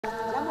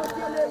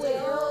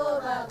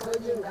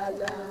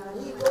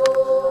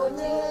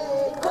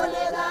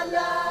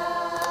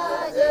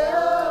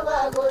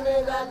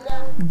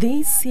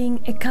They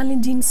sing a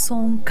Kalenjin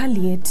song,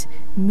 Kaliet,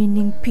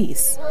 meaning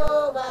peace.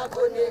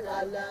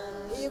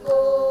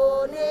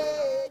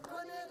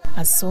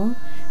 A song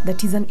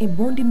that is an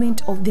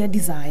embodiment of their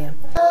desire.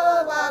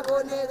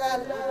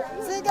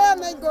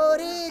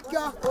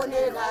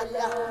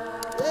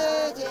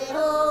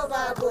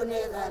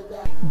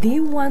 They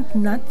want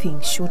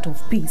nothing short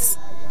of peace,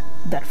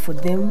 that for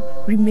them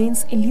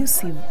remains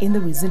elusive in the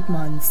recent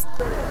months.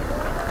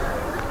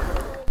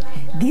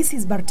 This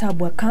is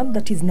Bartabwa camp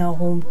that is now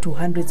home to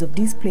hundreds of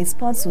displaced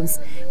persons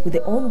with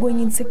the ongoing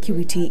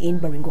insecurity in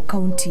Baringo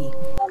County.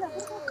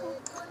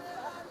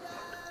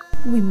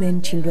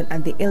 Women, children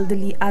and the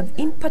elderly have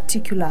in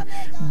particular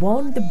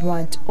borne the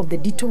brunt of the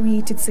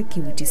deteriorated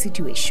security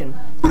situation.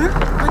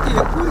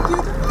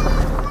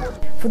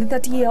 For the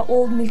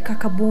 30-year-old Milka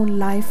Kabon,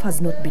 life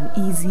has not been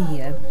easy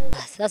here.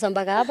 Sasa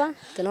mpaka hapa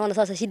tunaona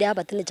sasa shida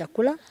hapa tena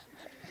chakula.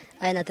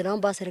 Aina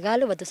tunaomba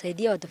serikali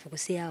watusaidie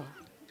watufukusie hawa.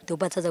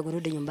 Tupate sasa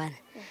kurudi nyumbani.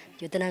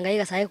 Yote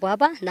nahangaika sasa kwa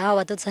hapa na hawa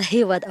watoto sasa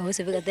hivi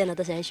hawezi fika tena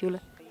hata shule.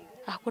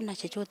 Hakuna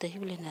chochote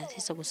shule na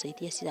sisi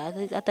kusaidia sisi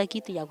hata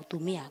kitu ya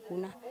kutumia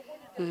hakuna.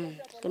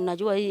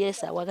 Unajua hii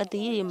sasa wakati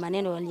hii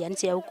maneno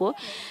walianzia huko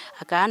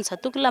akaanza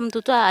tu kila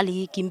mtoto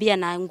alikimbia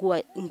na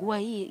nguo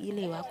hii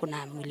ile wako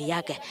na mwili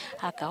yake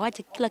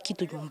akawacha kila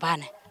kitu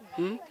nyumbani.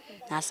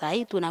 Na sasa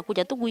hii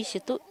tunakuja tu kuishi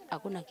tu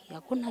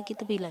hakuna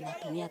kitu bila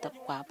natumia hata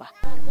kwa hapa.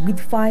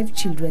 With 5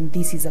 children,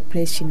 this is a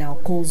place she now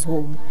calls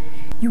home.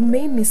 You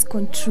may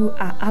misconstrue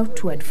her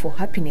outward for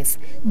happiness,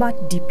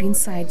 but deep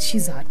inside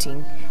she's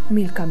hurting.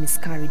 Milka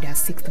miscarried her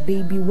 6th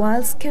baby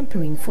while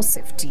scampering for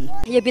safety.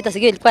 Hiyo pita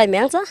siku ilikuwa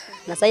imeanza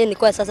na sasa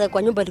nilikuwa sasa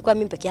kwa nyumba ilikuwa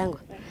mimi peke yangu.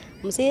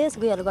 Msee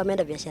siku alikuwa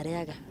ameenda biashara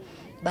yake.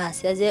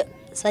 Basi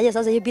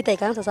sasa hiyo pita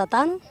ikaanza saa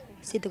 5,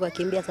 sisi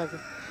tukakimbia sasa.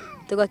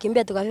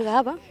 Tukakimbia tukafika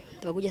hapa,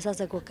 tukakuja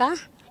sasa kukaa.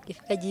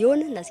 Kifika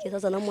jioni nasikia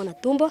sasa naumwa na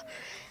tumbo.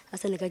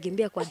 Sasa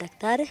nikakimbia kwa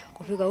daktari,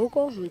 kufika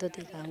huko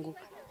mtoto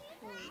ikaanguka.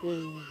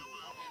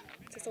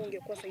 Sasa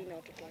ungekuwa sahi na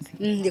watoto wa 6.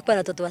 Nilikuwa na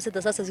watoto wa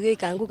 6 sasa siku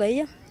ikaanguka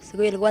hiyo.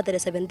 Siku ilikuwa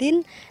tarehe 17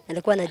 na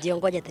nilikuwa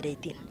najiongoja tarehe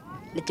 18.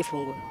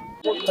 Nikifungua.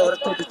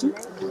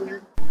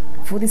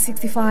 For the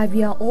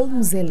 65-year-old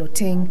Mzee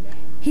Loteng,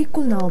 he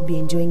could now be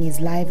enjoying his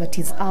life at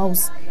his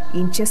house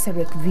in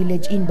Cheserek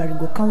village in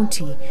Baringo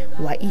County,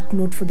 were it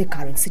not for the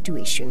current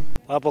situation.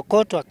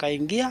 Wapokoto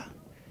wakaingia,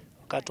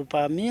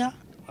 wakatupamia,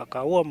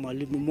 wakaua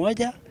mwalimu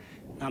mmoja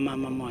na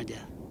mama mmoja.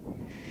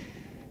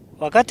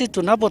 Wakati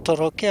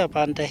tunapotorokea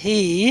pande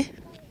hii,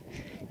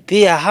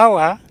 pia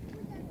hawa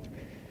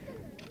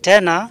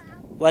tena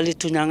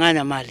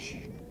walitunyang'anya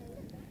mali.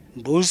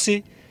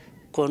 Mbuzi,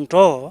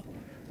 kondoo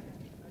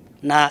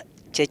na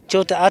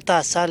chochote hata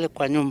asali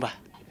kwa nyumba.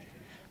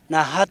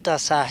 Na hata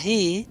saa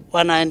hii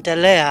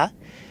wanaendelea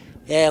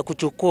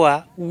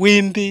kuchukua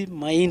wimbi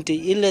mahindi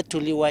ile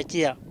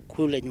tuliwachia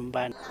kule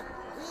nyumbani.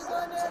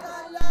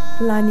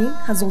 Learning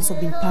has also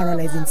been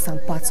paralyzed in some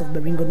parts of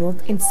Baringo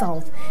North and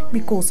South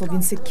because of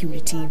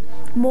insecurity.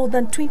 More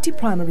than 20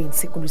 primary and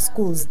secondary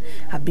schools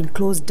have been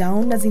closed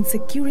down as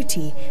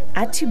insecurity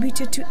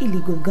attributed to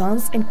illegal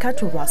guns and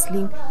cattle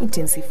rustling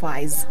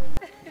intensifies.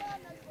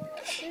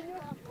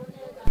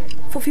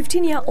 For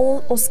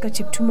 15-year-old Oscar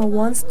Cheptuma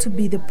wants to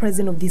be the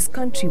president of this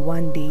country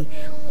one day.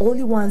 All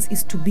he wants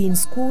is to be in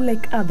school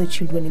like other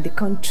children in the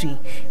country.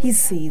 He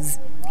says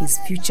his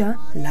future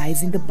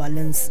lies in the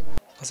balance.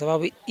 Kwa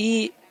sababu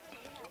hii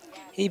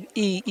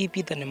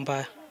pita ni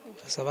mbaya.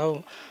 Kwa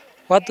sababu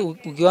watu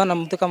ukiona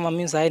mtu kama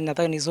mimi sasa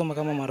nataka nisome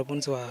kama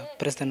mwanafunzi wa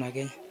president wa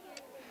Kenya.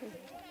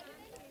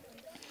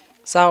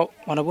 Sawa,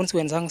 wanafunzi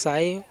wenzangu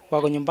sasa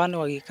wako nyumbani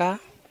wakikaa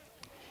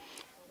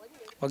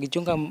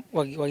wakichunga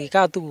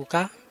wakikaa tu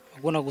kukaa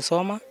hakuna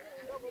kusoma.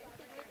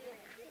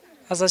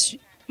 Sasa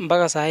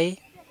mpaka sasa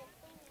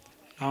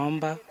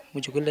naomba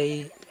mchukue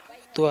hii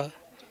hatua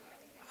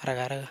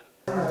haraka.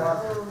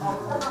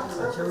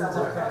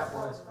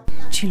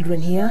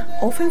 Children here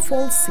often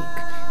fall sick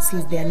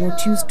since they are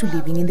not used to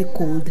living in the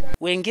cold.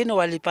 Wengine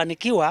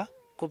walipanikiwa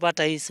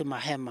kupata hizi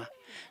mahema.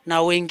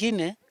 Na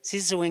wengine,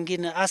 sisi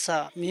wengine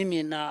hasa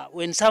mimi na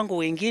wenzangu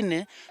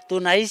wengine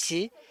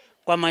tunaishi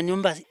kwa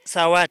manyumba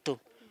za watu.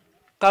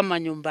 Kama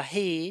nyumba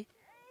hii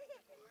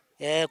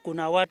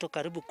kuna watu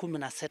karibu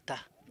 16.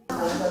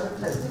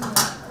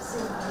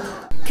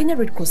 Kenya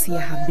Red Cross here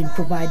have been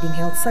providing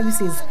health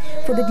services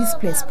for the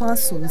displaced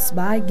persons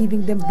by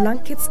giving them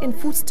blankets and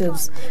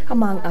foodstuffs,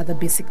 among other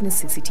basic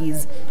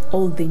necessities.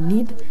 All they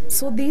need,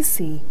 so they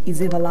say,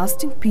 is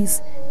everlasting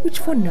peace, which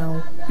for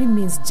now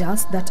remains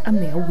just that a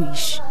mere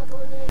wish.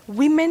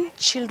 Women,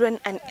 children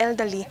and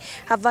elderly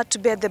have had to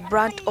bear the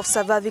brunt of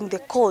surviving the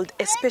cold,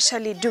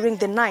 especially during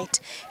the night,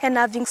 and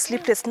having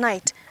sleepless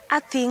night, a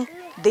thing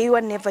they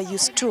were never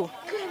used to.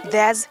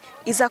 Theirs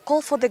is a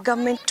call for the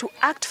government to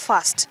act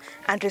fast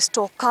and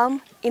restore calm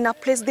in a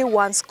place they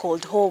once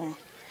called home.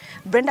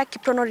 Brenda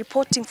Kiprono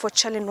reporting for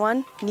Channel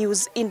 1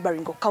 News in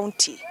Baringo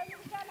County.